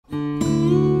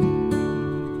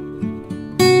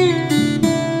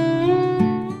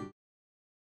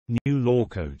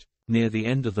code. Near the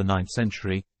end of the 9th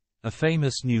century, a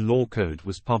famous new law code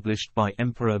was published by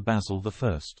Emperor Basil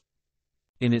I.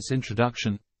 In its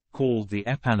introduction, called the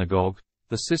Epanagogue,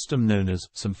 the system known as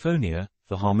symphonia,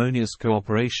 the harmonious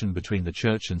cooperation between the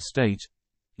Church and State,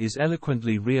 is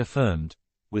eloquently reaffirmed,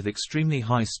 with extremely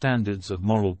high standards of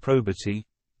moral probity,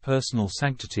 personal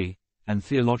sanctity, and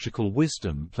theological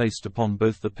wisdom placed upon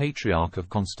both the Patriarch of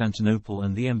Constantinople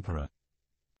and the Emperor.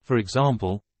 For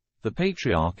example, the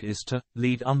Patriarch is to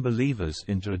lead unbelievers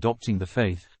into adopting the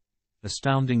faith,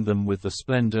 astounding them with the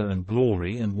splendor and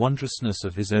glory and wondrousness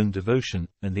of his own devotion,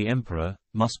 and the Emperor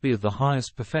must be of the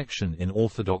highest perfection in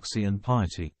orthodoxy and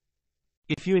piety.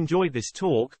 If you enjoyed this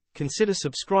talk, consider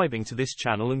subscribing to this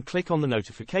channel and click on the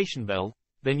notification bell,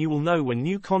 then you will know when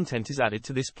new content is added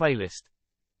to this playlist.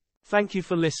 Thank you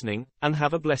for listening, and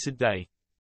have a blessed day.